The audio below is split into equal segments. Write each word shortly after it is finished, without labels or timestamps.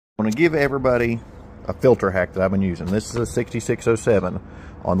I'm going to give everybody a filter hack that I've been using. This is a 6607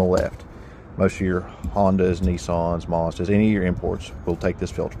 on the left. Most of your Hondas, Nissans, Mazdas, any of your imports will take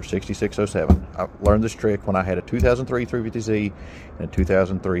this filter, 6607. I learned this trick when I had a 2003 350Z and a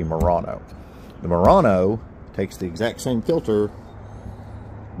 2003 Murano. The Murano takes the exact same filter,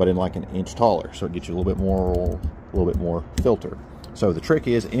 but in like an inch taller, so it gets you a little bit more filter. So the trick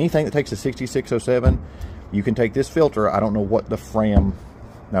is, anything that takes a 6607, you can take this filter. I don't know what the Fram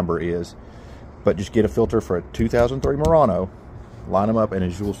number is, but just get a filter for a 2003 Murano, line them up, and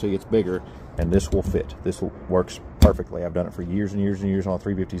as you will see, it's bigger, and this will fit. This works perfectly. I've done it for years and years and years on a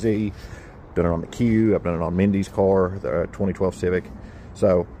 350Z, done it on the Q, I've done it on Mindy's car, the 2012 Civic.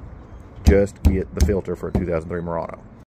 So just get the filter for a 2003 Murano.